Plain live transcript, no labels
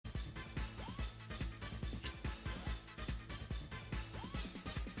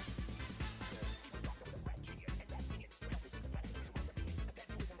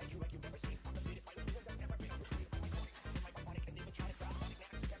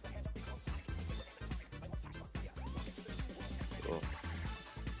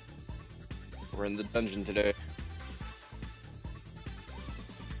We're in the dungeon today.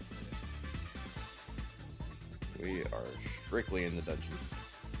 We are strictly in the dungeon.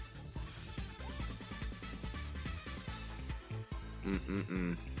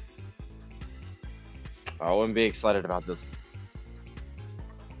 I wouldn't be excited about this.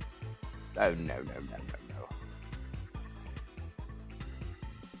 Oh, no.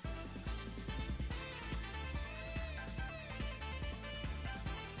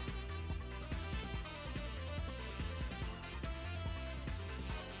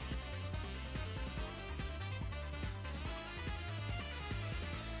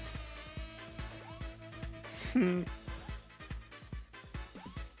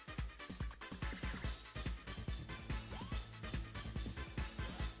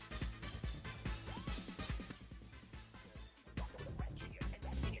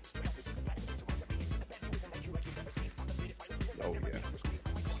 Oh,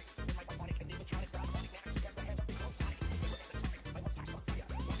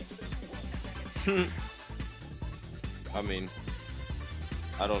 yeah. I mean,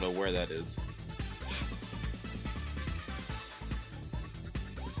 I don't know where that is.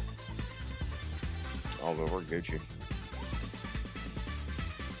 Oh, but we're Gucci.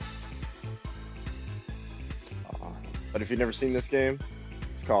 But if you've never seen this game,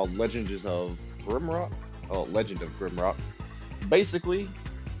 it's called Legends of Grimrock. Oh, Legend of Grimrock. Basically,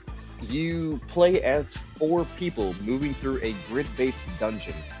 you play as 4 people moving through a grid-based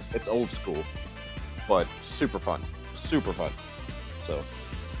dungeon. It's old school, but super fun. Super fun. So,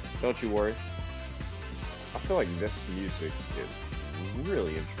 don't you worry. I feel like this music is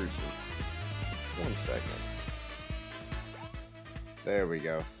really intrusive. 1 second. There we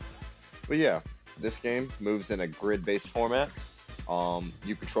go. But yeah, this game moves in a grid-based format.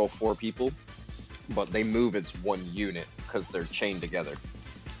 You control 4 people, but they move as 1 unit because they're chained together.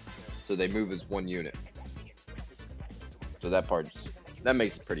 So they move as 1 unit. So that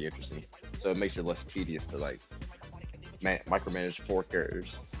makes it pretty interesting. So it makes it less tedious to like micromanage 4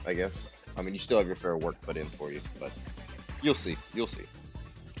 characters, I guess. I mean, you still have your fair work put in for you, but you'll see. You'll see.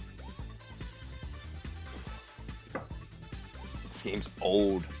 This game's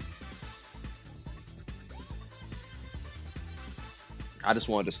old. I just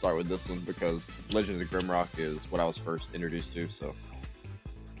wanted to start with this one because Legends of Grimrock is what I was first introduced to, so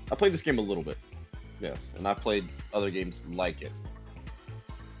I played this game a little bit, yes, and I played other games like it,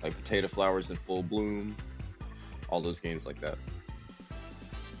 like Potato Flowers in Full Bloom, all those games like that.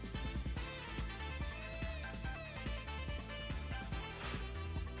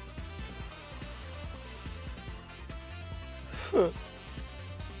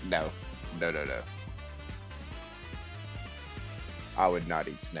 No. I would not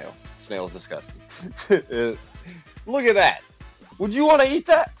eat snail. Snail's disgusting. Look at that. Would you want to eat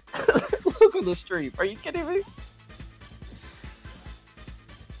that? Look on the stream. Are you kidding me?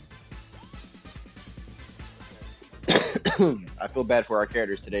 I feel bad for our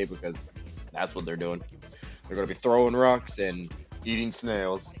characters today because that's what they're doing. They're going to be throwing rocks and eating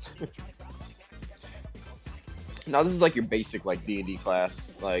snails. Now this is like your basic like D&D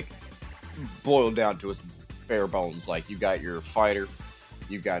class, like boiled down to its bare bones. Like you got your fighter,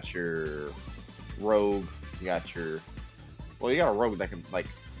 you got your rogue, you got a rogue that can like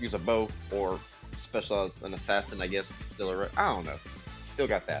use a bow or specialize an assassin, I guess. Still I don't know. Still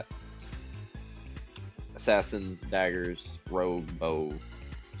got that. Assassins, daggers, rogue, bow,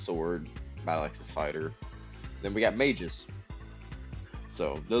 sword, battle axes, fighter. Then we got mages.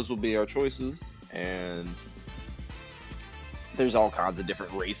 So those will be our choices, and there's all kinds of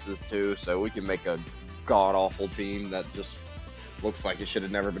different races too, so we can make a god-awful team that just looks like it should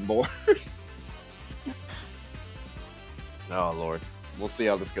have never been born. Oh lord, we'll see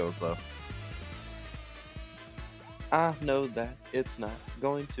how this goes though. I know that it's not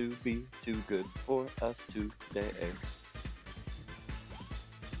going to be too good for us today.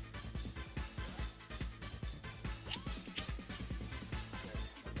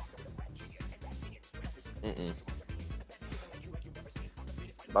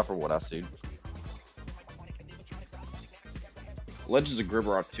 Not for what I see. Legends of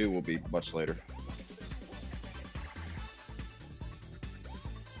Grimrock 2 will be much later.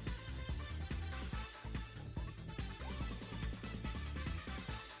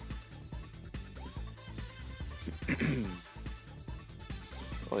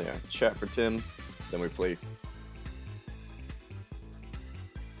 Oh yeah, chat for 10, then we play.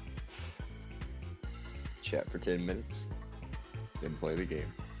 Chat for 10 minutes, then play the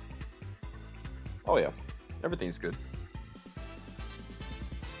game. Oh yeah, everything's good.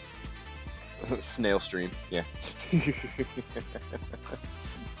 Snail stream, yeah.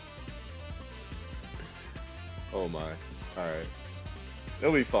 Oh my. Alright.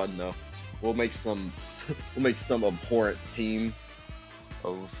 It'll be fun though. We'll make some we'll make some abhorrent team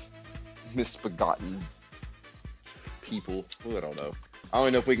of misbegotten people. I don't know. I don't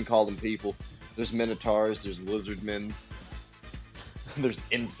even know if we can call them people. There's minotaurs, there's lizard men, there's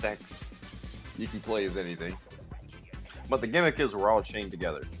insects. You can play as anything. But the gimmick is we're all chained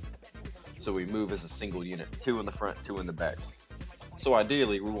together. So we move as a single unit, 2 in the front, 2 in the back. So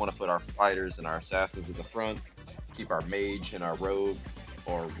ideally, we want to put our fighters and our assassins in the front, keep our mage and our rogue,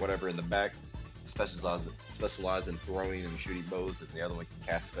 or whatever in the back, specialize in throwing and shooting bows, and the other one can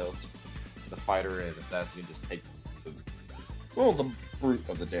cast spells. The fighter and assassin can just take the brute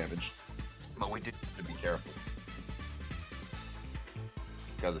of the damage. But we do have to be careful.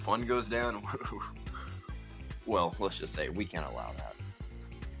 Because if one goes down, well, let's just say we can't allow that.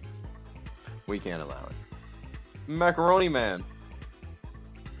 We can't allow it. Macaroni Man!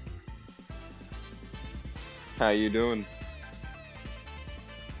 How you doing?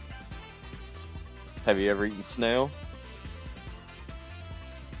 Have you ever eaten snail?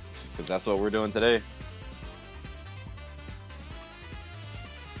 Because that's what we're doing today.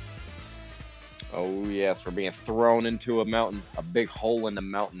 Oh yes, we're being thrown into a mountain, a big hole in the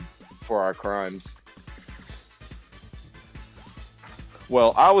mountain for our crimes.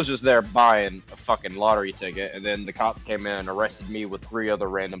 Well, I was just there buying a fucking lottery ticket, and then the cops came in and arrested me with 3 other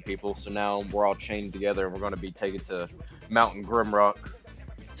random people, so now we're all chained together and we're going to be taken to Mountain Grimrock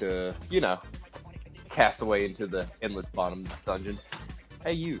to, you know, cast away into the endless bottom dungeon.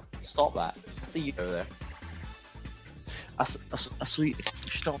 Hey you, stop that. I see you over there. I see,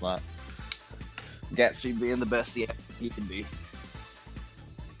 stop that. Gatsby being the best he can be.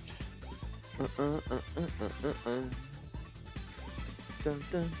 Dun,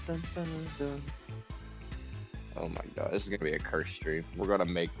 dun, dun, dun, dun. Oh my god, this is gonna be a curse stream. We're gonna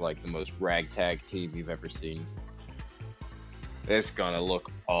make like the most ragtag team you've ever seen. It's gonna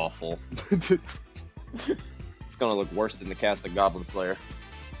look awful. It's gonna look worse than the cast of Goblin Slayer.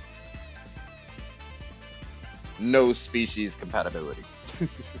 No species compatibility.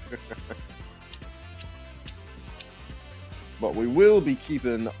 But we will be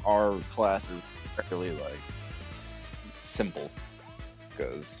keeping our classes fairly like simple.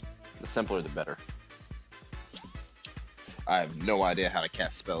 Because the simpler the better. I have no idea how to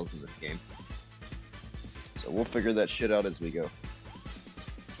cast spells in this game. So we'll figure that shit out as we go.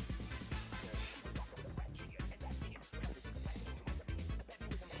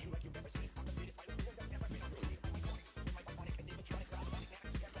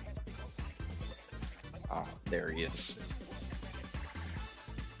 Ah, there he is.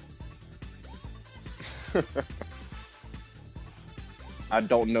 I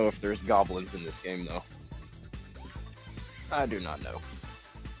don't know if there's goblins in this game, though. I do not know.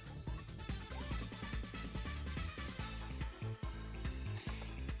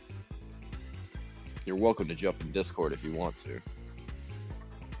 You're welcome to jump in Discord if you want to.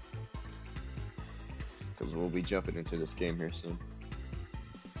 Because we'll be jumping into this game here soon.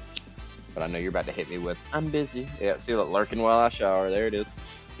 But I know you're about to hit me with, I'm busy. Yeah, see that lurking while I shower. There it is.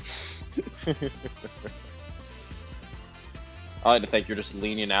 I like to think you're just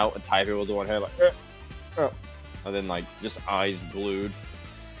leaning out and typing with the one hand, like, and then like just eyes glued.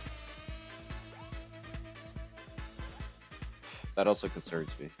 That also concerns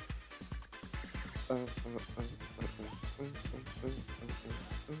me.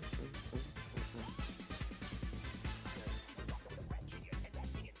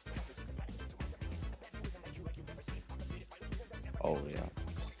 Oh yeah.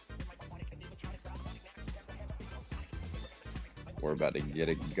 We're about to get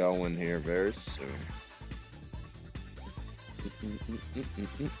it going here very soon.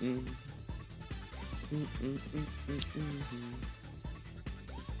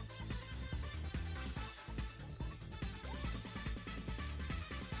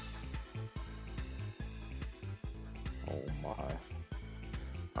 Oh my.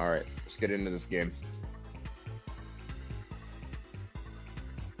 Alright, let's get into this game.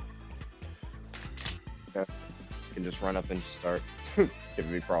 Okay. You can just run up and start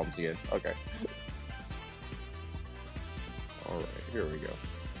giving me problems again. Okay. Alright, here we go.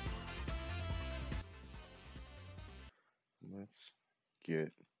 Let's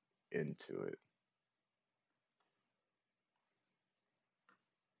get into it.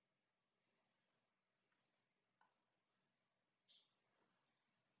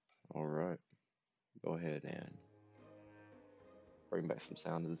 Alright. Go ahead and bring back some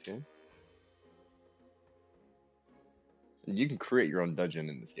sound to this game. You can create your own dungeon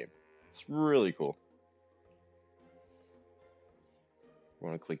in this game. It's really cool.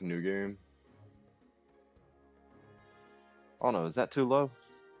 Want to click new game. Oh no, is that too low?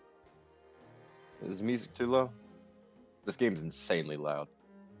 Is the music too low? This game's insanely loud.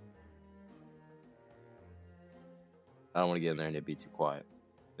 I don't want to get in there and it be too quiet.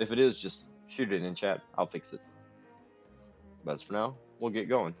 If it is, just shoot it in chat. I'll fix it. But as for now, we'll get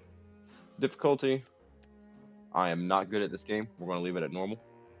going. Difficulty. I am not good at this game. We're going to leave it at normal.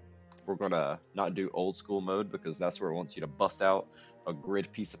 We're going to not do old school mode because that's where it wants you to bust out a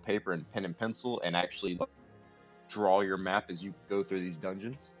grid piece of paper and pen and pencil and actually draw your map as you go through these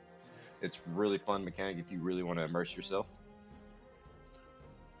dungeons. It's really fun mechanic if you really want to immerse yourself.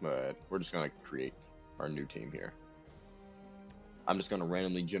 But we're just going to create our new team here. I'm just going to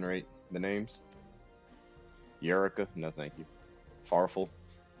randomly generate the names. Yurika, no thank you. Farful,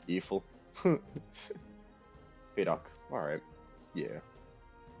 Eful, Pidok, alright, yeah.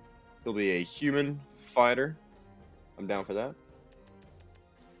 He'll be a human fighter. I'm down for that.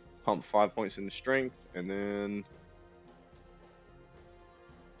 Pump 5 points into strength, and then...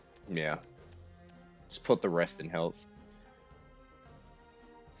 yeah. Just put the rest in health.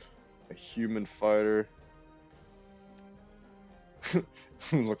 A human fighter.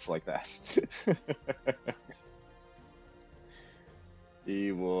 Looks like that.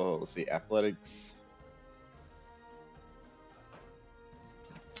 He will, let's see, athletics.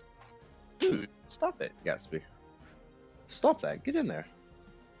 Dude, stop it, Gatsby. Stop that, get in there.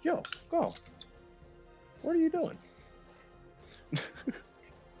 Yo, go. What are you doing?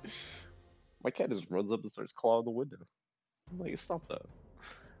 My cat just runs up and starts clawing the window. I'm like, stop that.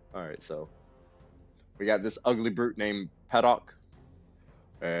 Alright, so we got this ugly brute named Paddock.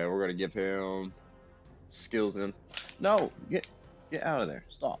 And we're gonna give him skills in. No, get out of there.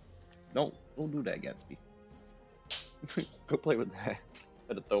 Stop. Don't do that, Gatsby. Go play with that. I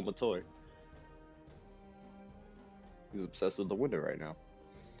had to throw him a toy. He's obsessed with the window right now.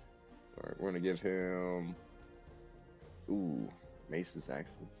 Alright, we're gonna give him maces,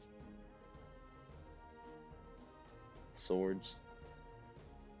 axes, swords.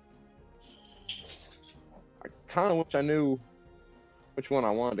 I kinda wish I knew which one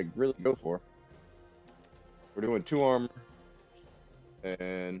I wanted to really go for. We're doing 2 armor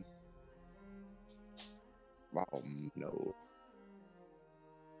and no.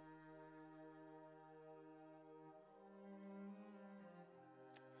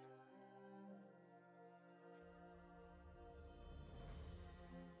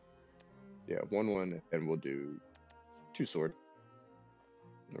 Yeah, 1-1, and we'll do 2 sword.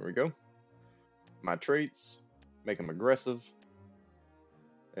 There we go. My traits, make him aggressive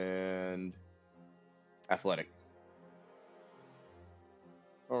and athletic.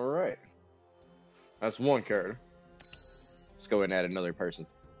 Alright. That's 1 character. Let's go and add another person.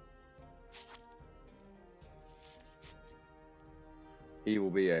 He will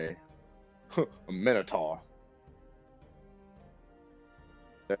be a Minotaur.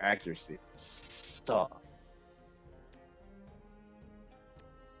 Their accuracy sucks.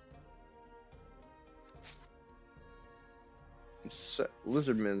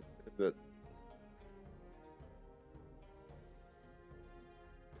 Lizardmen, but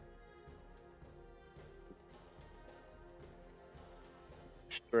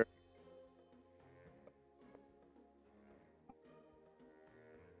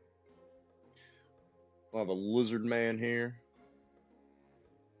we'll have a lizard man here.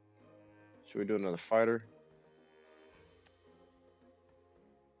 Should we do another fighter?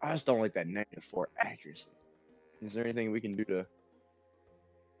 I just don't like that -4 accuracy. Is there anything we can do to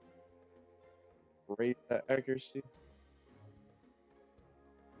raise that accuracy?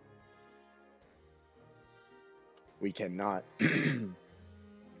 We cannot.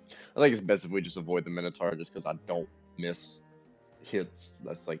 I think it's best if we just avoid the Minotaur just because I don't miss hits.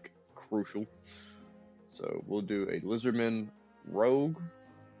 That's like crucial. So we'll do a Lizardman Rogue.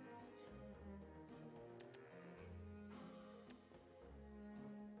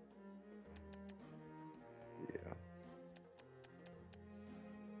 Yeah.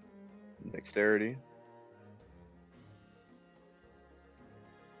 Dexterity.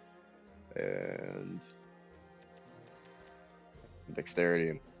 And dexterity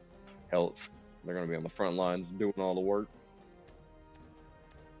and health. They're going to be on the front lines doing all the work.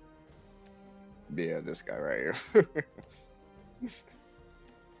 Yeah, this guy right here.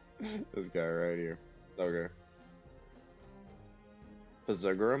 This guy right here. Okay.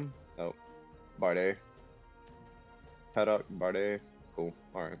 Pizzagram? Oh. Barde. Paddock, Barde. Cool.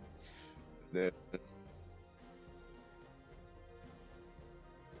 Alright. Then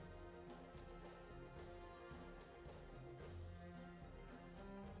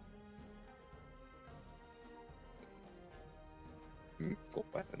mythical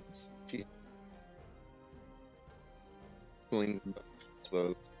weapons. Jeez. Swing,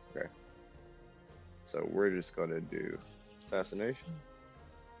 suppose. Okay. So we're just gonna do assassination.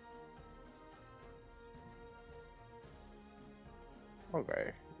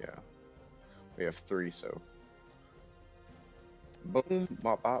 Okay, yeah. We have 3, so boom,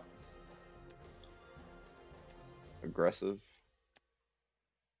 mop up. Aggressive.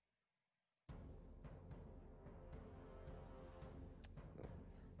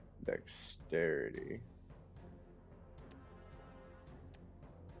 Dexterity.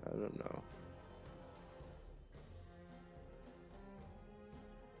 I don't know.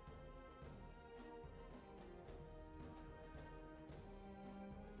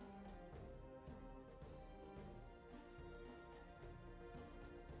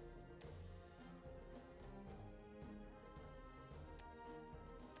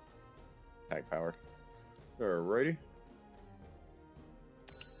 Attack power. Alrighty.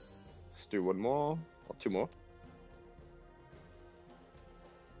 Let's do one more. Or 2 more.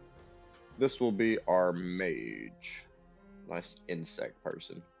 This will be our mage. Nice insect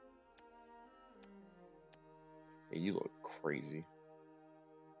person. Hey, you look crazy.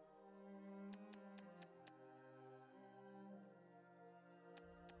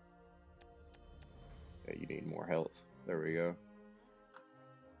 Yeah, you need more health. There we go.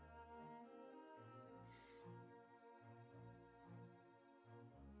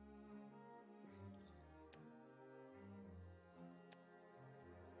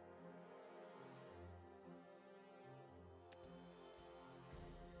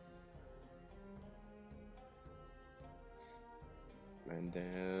 And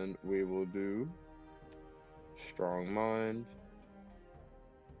then we will do strong mind.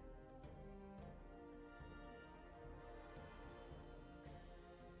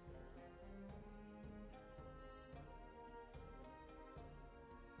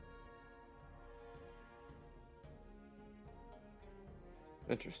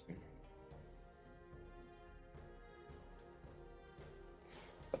 Interesting.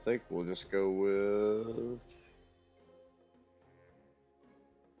 I think we'll just go with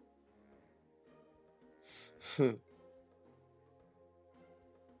I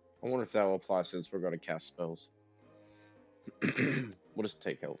wonder if that will apply since we're going to cast spells. We'll just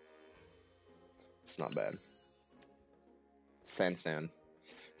take health. It's not bad. Sansan.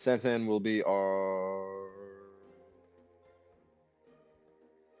 Sansan will be our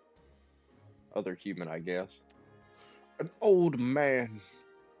other human, I guess. An old man.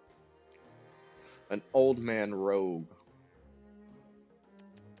 An old man rogue.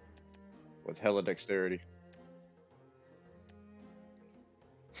 With hella dexterity.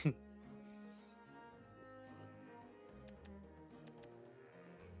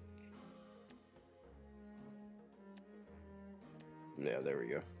 Yeah, there we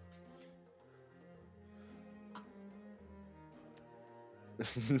go.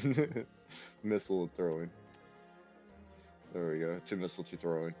 Missile throwing. There we go. 2 missile, 2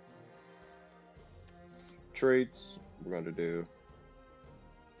 throwing. Traits. We're going to do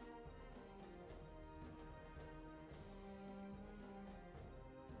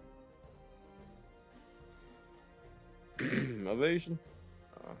evasion.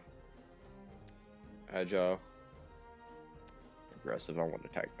 Agile. Aggressive. I want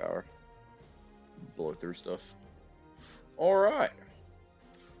attack power. Blow through stuff. Alright.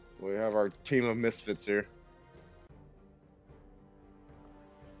 We have our team of misfits here.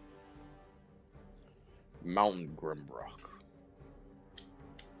 Mountain Grimrock.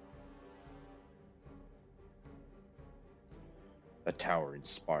 A towering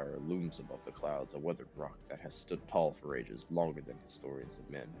spire looms above the clouds, a weathered rock that has stood tall for ages, longer than historians and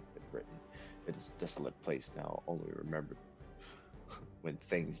men have been written. It is a desolate place now, only remembered when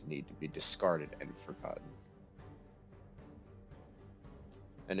things need to be discarded and forgotten.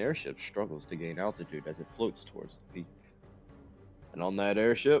 An airship struggles to gain altitude as it floats towards the peak. And on that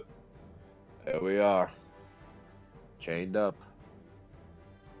airship, there we are, chained up.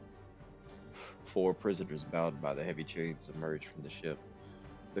 4 prisoners bound by the heavy chains emerge from the ship.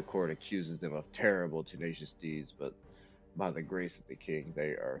 The court accuses them of terrible, tenacious deeds, but by the grace of the king,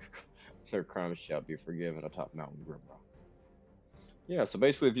 their crimes shall be forgiven atop Mountain Grimrock. Yeah, so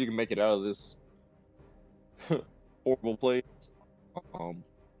basically, if you can make it out of this horrible place, your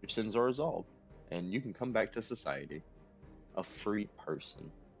sins are resolved, and you can come back to society, a free person.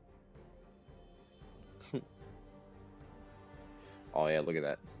 Oh yeah, look at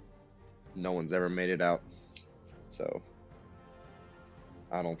that. No one's ever made it out, so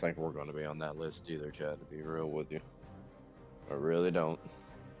I don't think we're going to be on that list either, Chad, to be real with you. I really don't.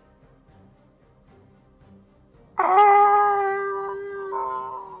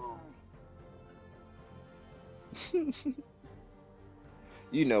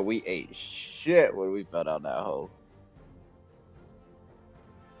 You know we ate shit when we fell down that hole.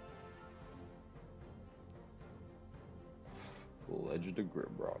 Legend of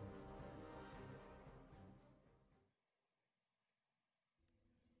Grimrock.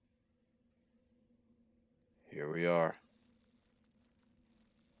 Here we are.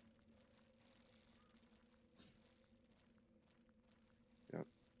 Yep.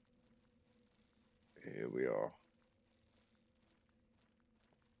 Here we are.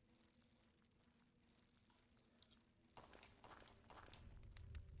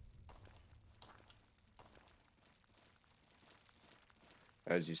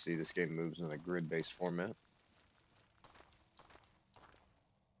 As you see, this game moves in a grid-based format.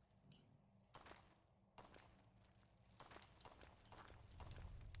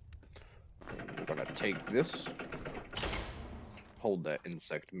 We're gonna take this. Hold that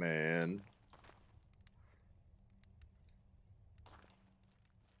insect man.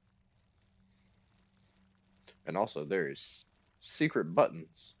 And also, there's secret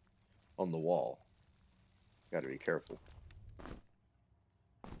buttons on the wall. Gotta be careful.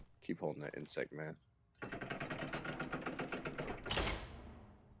 Keep holding that insect man.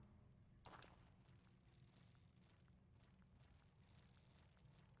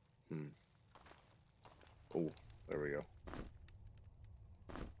 Oh, there we go.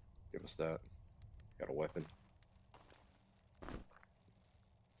 Give us that. Got a weapon.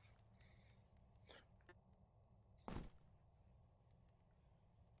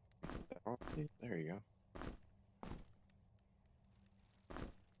 There you go.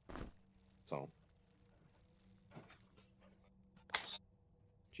 It's on.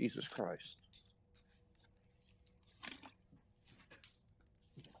 Jesus Christ.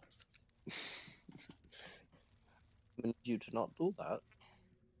 I need you to not do that.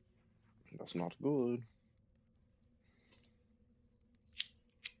 That's not good.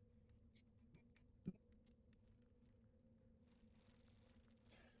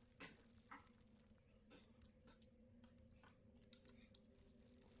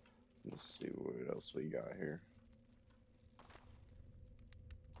 Let's see what else we got here.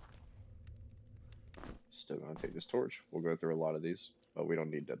 Still gonna take this torch. We'll go through a lot of these, but we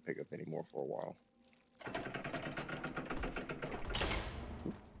don't need to pick up any more for a while.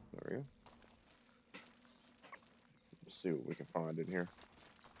 There we go. Let's see what we can find in here.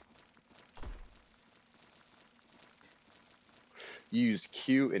 Use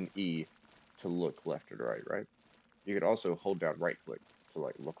Q and E to look left and right, right? You could also hold down right click to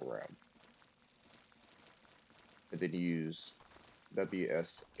like look around. And then use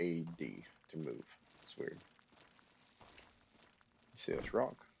WSAD to move. It's weird. You see this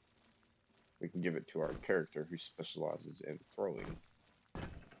rock? We can give it to our character who specializes in throwing.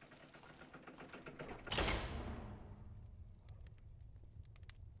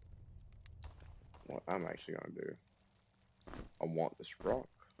 What I'm actually gonna do, I want this rock.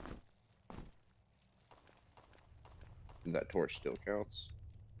 And that torch still counts.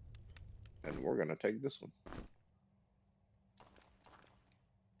 And we're gonna take this one.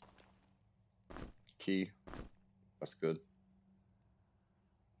 Key. That's good.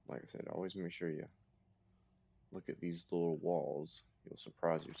 Like I said, always make sure you look at these little walls. You'll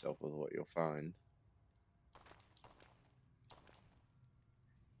surprise yourself with what you'll find.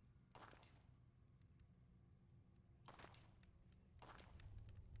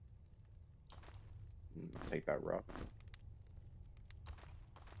 Take that rock.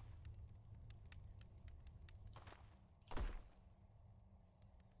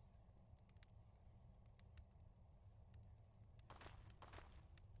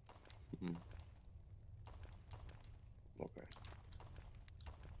 Okay.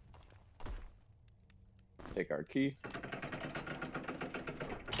 Take our key.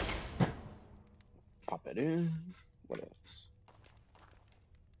 Pop it in. What else?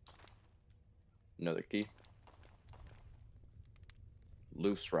 Another key.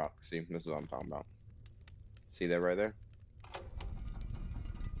 Loose rock. See, this is what I'm talking about. See that right there?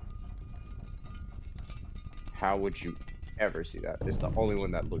 How would you ever see that? It's the only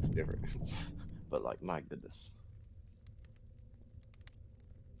one that looks different. But like, my goodness.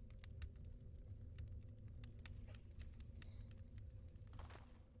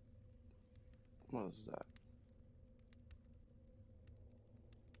 What is that?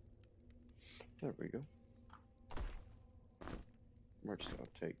 There we go. We're just gonna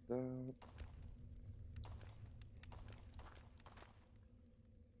take that.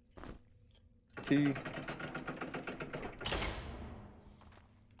 Key.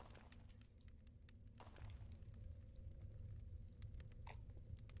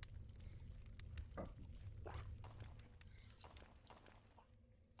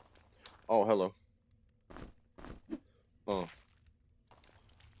 Oh, hello. Oh,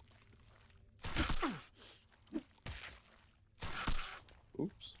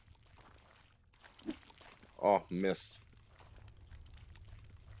 oops. Oh, missed.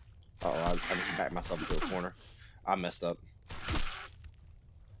 Oh, I just backed myself into a corner. I messed up.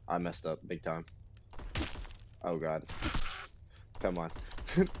 I messed up big time. Oh god. Come on.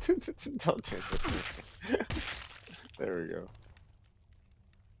 Don't do this. There we go.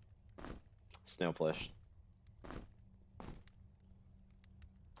 Snail flesh.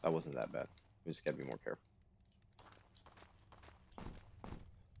 That wasn't that bad. We just gotta be more careful.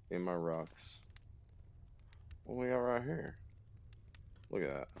 In my rocks. What we got right here? Look at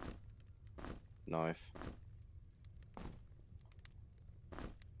that. Knife.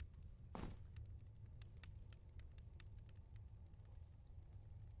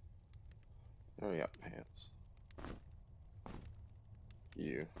 Oh, we got pants.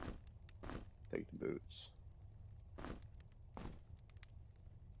 You. Take the boots.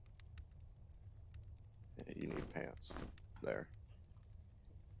 Yeah, you need pants. There.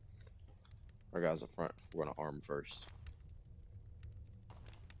 Our guys up front. We're gonna arm first.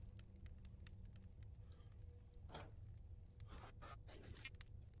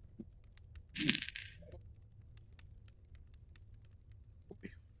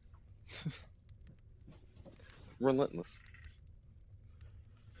 Relentless.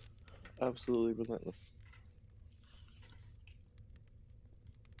 Absolutely relentless.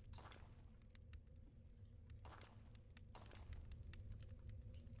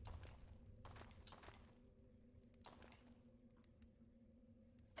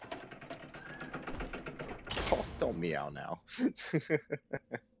 Oh, don't meow now.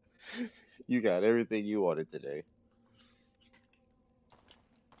 You got everything you wanted today.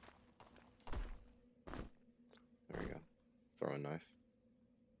 There we go. Throw a knife.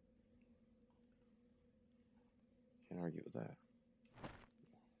 Can't argue with that.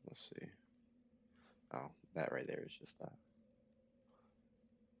 Let's see. Oh, that right there is just that.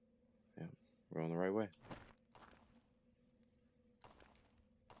 Yeah, we're on the right way.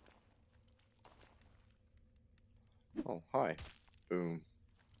 Oh, hi. Boom.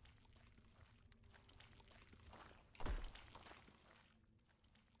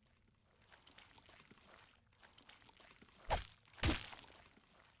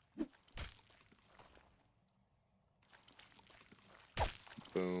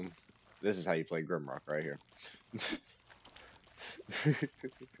 Boom. This is how you play Grimrock right here.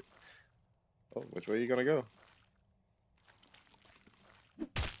 Oh, which way are you gonna go?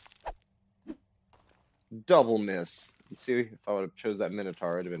 Double miss. You see, if I would have chose that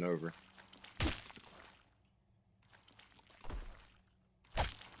Minotaur, it'd have been over.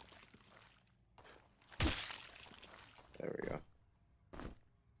 There we go.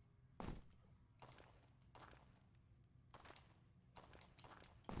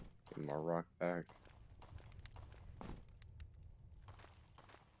 Get my rock back.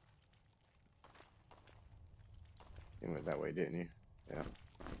 You went that way, didn't you? Yeah.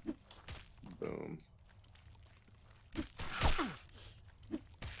 Boom.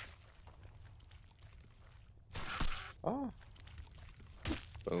 Ah.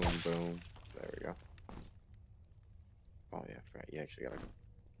 Boom, boom. There we go. Oh yeah, right. You actually gotta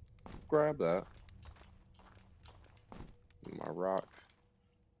grab that. My rock.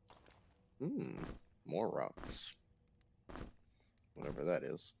 Hmm. More rocks. Whatever that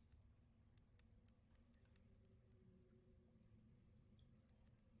is.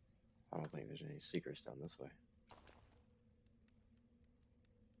 I don't think there's any secrets down this way.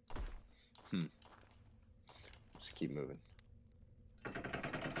 Hmm. Just keep moving.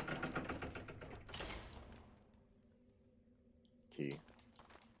 Key.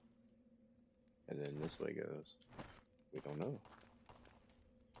 And then this way goes. We don't know.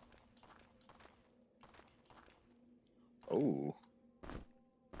 Oh.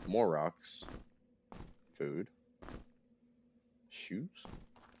 More rocks. Food. Shoes.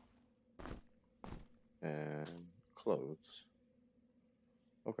 And clothes.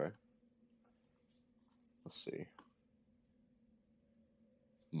 Okay. Let's see.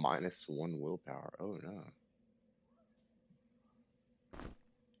 -1 willpower. Oh no.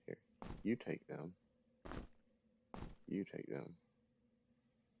 Here. You take them. You take them.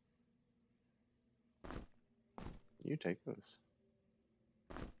 You take this.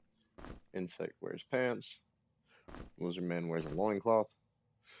 Insect wears pants. Lizard man wears a loincloth.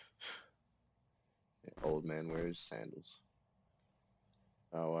 Old man wears sandals.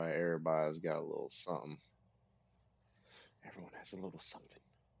 Oh, everybody's got a little something. Everyone has a little something.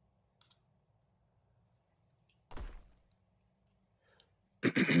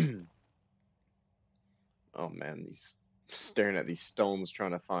 Oh man, these staring at these stones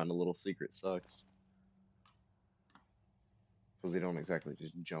trying to find a little secret sucks. Because they don't exactly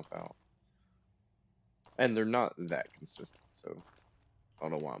just jump out. And they're not that consistent, so I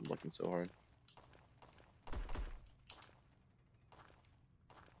don't know why I'm looking so hard.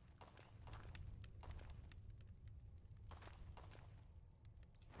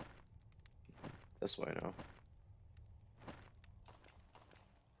 This way now.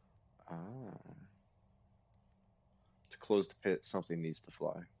 Ah. To close the pit, something needs to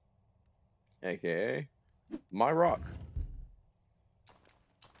fly. AKA, my rock.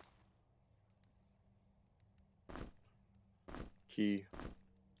 Key.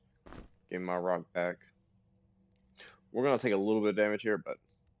 Give my rock back. We're gonna take a little bit of damage here, but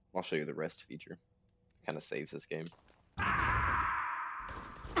I'll show you the rest feature. Kind of saves this game.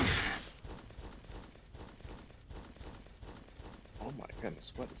 Oh my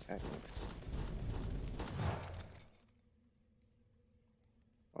goodness, what is that noise?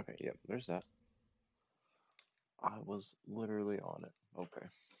 Okay, yep, there's that. I was literally on it. Okay.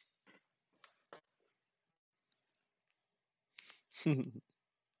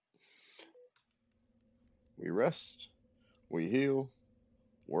 We rest, we heal,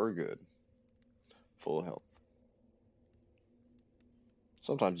 we're good. Full health.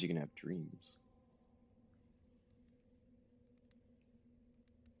 Sometimes you can have dreams.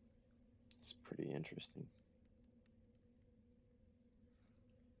 It's pretty interesting.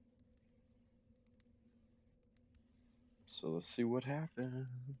 So let's see what happens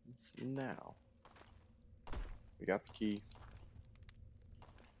now. We got the key.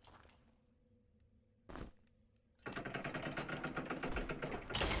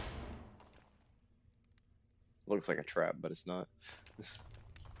 Looks like a trap, but it's not. This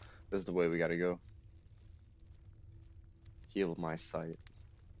is the way we gotta go. Heal my sight.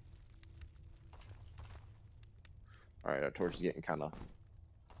 Alright, our torch is getting kind of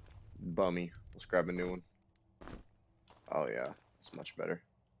bummy. Let's grab a new one. Oh yeah, it's much better.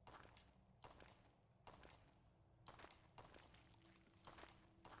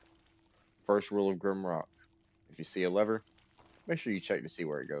 First rule of Grimrock. If you see a lever, make sure you check to see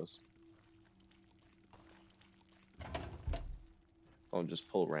where it goes. Don't just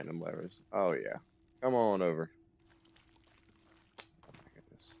pull random levers. Oh yeah. Come on over. Oh my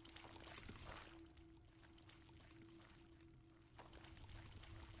goodness.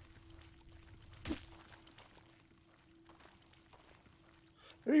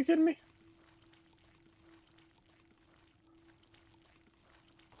 Are you kidding me?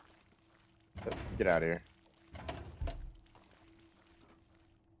 Get out of here.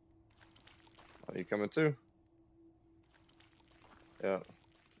 Are you coming too? Yeah.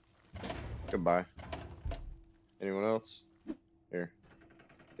 Goodbye. Anyone else? Here.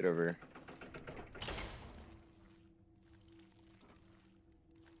 Get over here.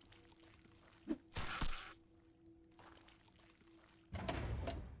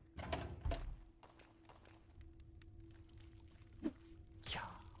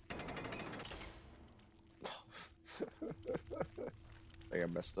 I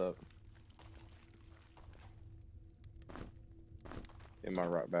got messed up. Get my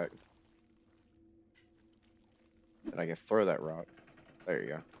rock back. And I can throw that rock. There you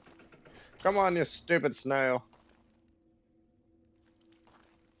go. Come on, you stupid snail.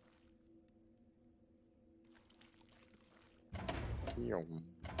 Yum.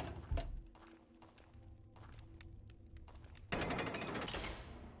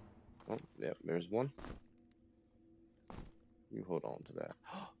 Oh, yep, there's one. You hold on to that.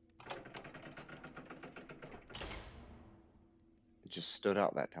 It just stood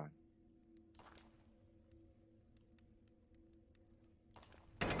out that time.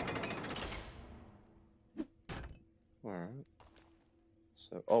 Alright.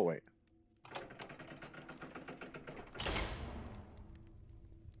 So, oh wait.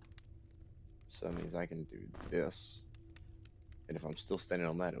 So that means I can do this. And if I'm still standing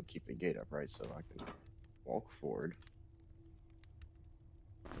on that, it'll keep the gate up, right? So I can walk forward,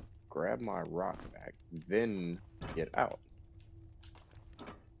 grab my rock back, then get out.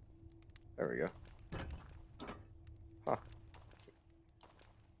 There we go. Huh.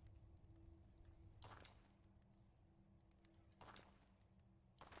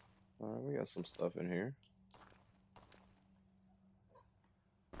 Alright, we got some stuff in here.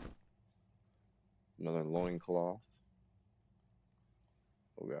 Another loincloth.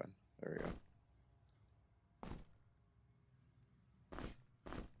 Oh god, there we go.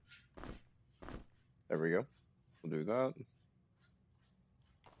 There we go. We'll do that.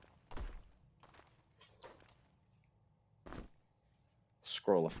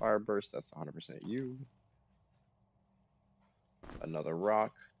 Scroll of fire burst, that's 100% you. Another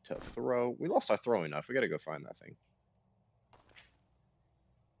rock to throw. We lost our throwing knife. We gotta go find that thing.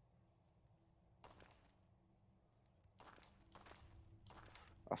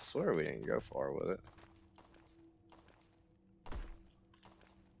 I swear we didn't go far with it.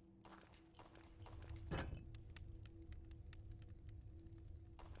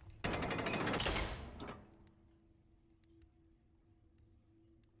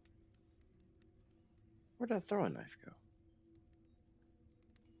 Where'd that throwing knife go?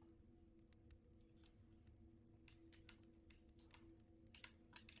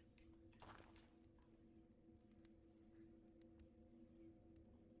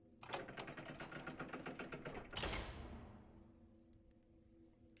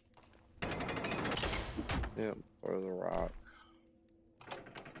 Yep, throw the rock.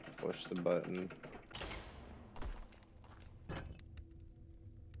 Push the button.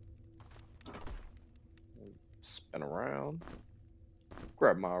 Spin around.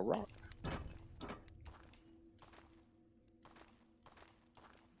 Grab my rock.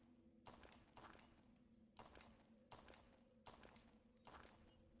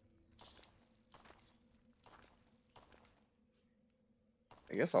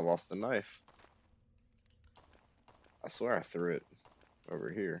 I guess I lost the knife. I swear I threw it over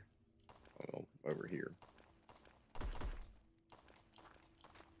here. Well, over here.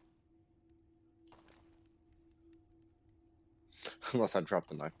 Unless I dropped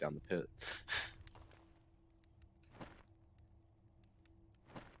the knife down the pit.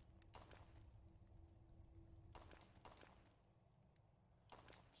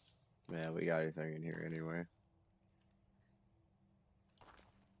 Man, we got anything in here anyway.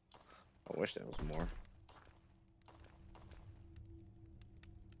 I wish there was more.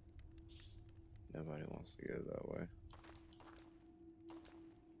 Nobody wants to go that way.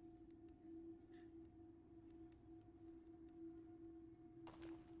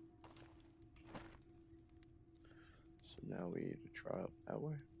 So now we need to try up that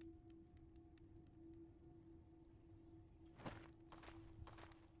way.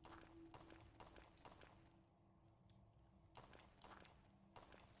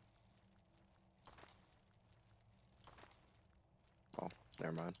 Oh,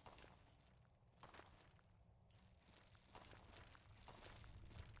 never mind.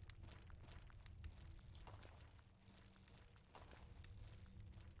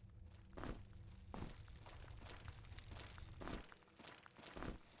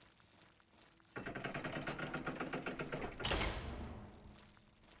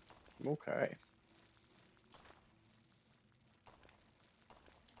 Okay.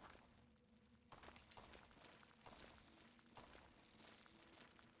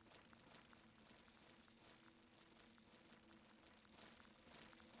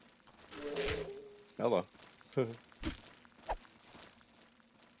 Hello. Come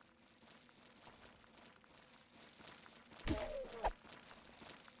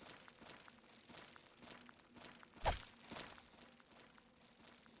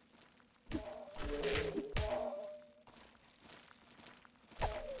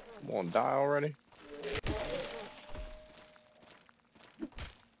on, die already.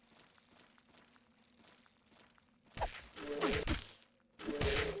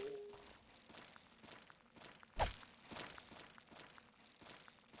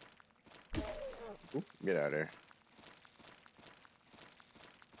 Oop, get out of there.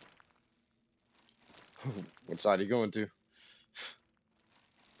 What side are you going to?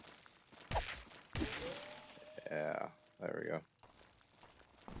 Yeah, there we go.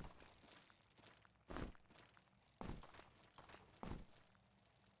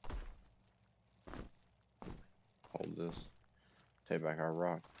 Hold this. Take back our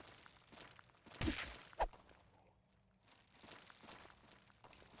rock.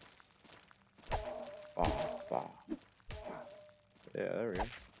 Oh. Yeah, there we go.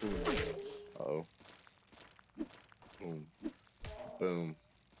 Boom. Uh-oh. Boom. Boom.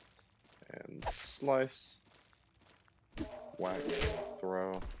 And slice. Whack.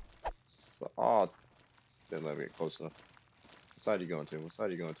 Throw. Oh, didn't let me get close enough. What side are you going to? What side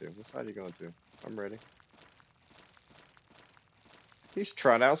are you going to? What side are you going to? I'm ready. He's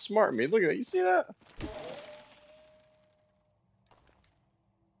trying to outsmart me. Look at that. You see that?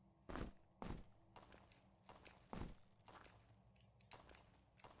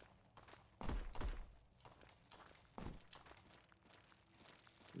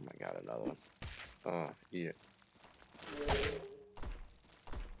 Oh my god, another one. Oh, eat it.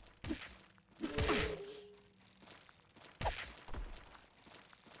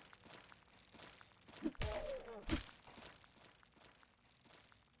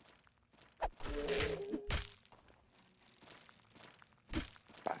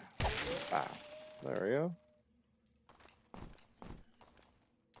 Ah, there we go.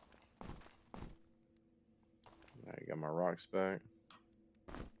 I got my rocks back.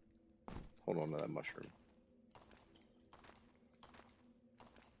 Hold on to that mushroom.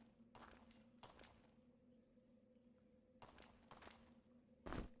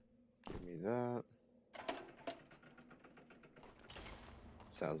 Give me that.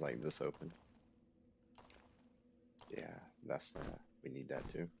 Sounds like this open. Yeah, that's that. We need that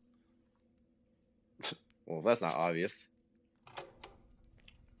too. Well, if that's not obvious.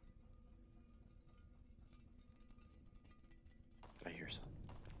 I hear something.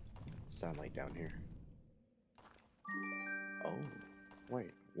 Sound like down here. Oh,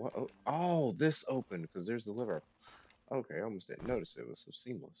 wait. What? Oh, this opened because there's the liver. Okay, I almost didn't notice it was so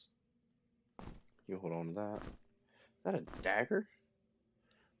seamless. You hold on to that. Is that a dagger?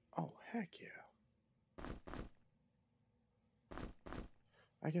 Oh, heck yeah.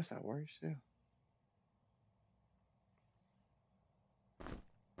 I guess that works, yeah.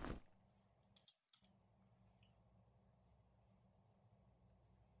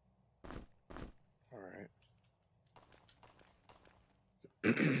 Alright.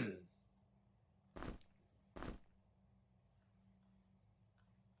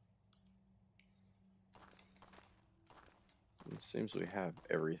 It seems we have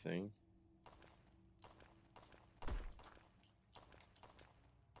everything.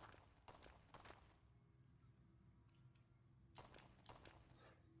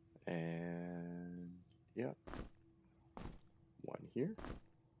 And yep. One here.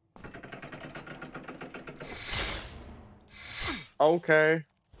 Okay.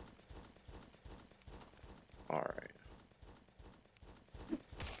 Alright.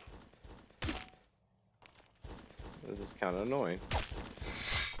 This is kind of annoying.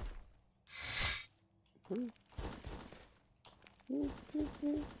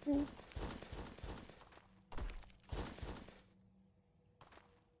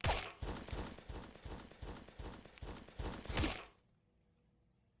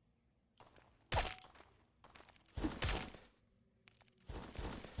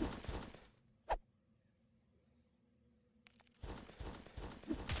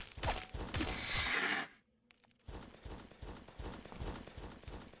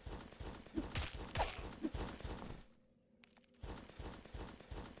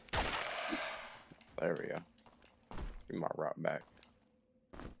 There we go. Give my rock back.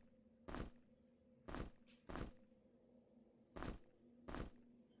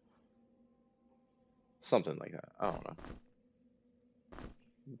 Something like that. I don't know.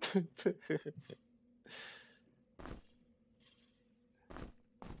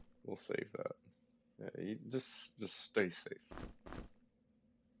 We'll save that. Yeah, you just stay safe.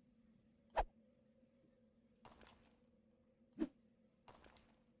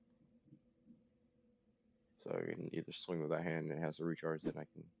 So I can either swing with that hand and it has to recharge, then I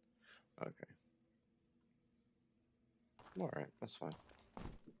can. Okay. Alright, that's fine.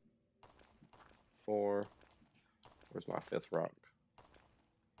 4. Where's my 5th rock?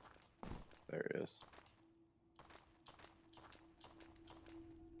 There it is.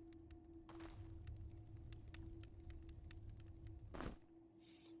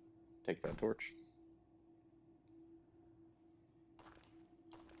 Take that torch.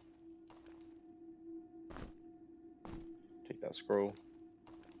 Take that scroll.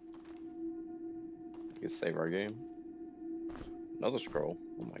 We can save our game. Another scroll.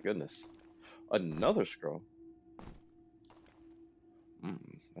 Oh my goodness. Another scroll.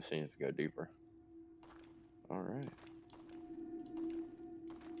 I seem to go deeper. Alright.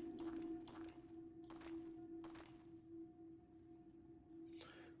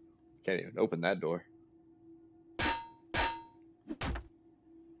 Can't even open that door.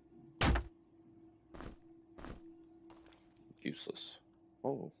 Useless.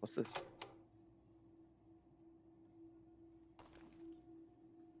 Oh, what's this?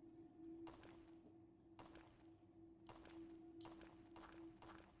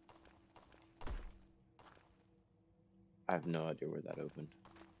 I have no idea where that opened.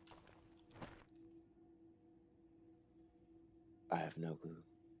 I have no clue.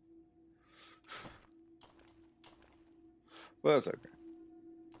 Well, that's okay.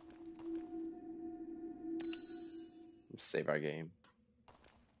 Let's save our game.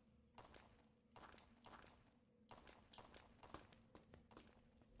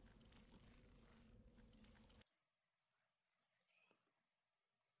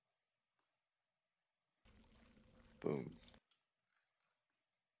 Boom.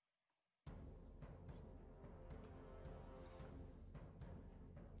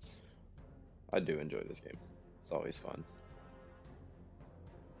 I do enjoy this game. It's always fun.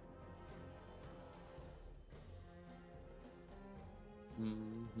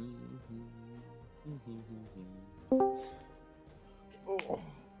 Oh,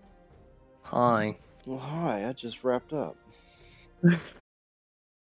 Hi. well, hi, I just wrapped up.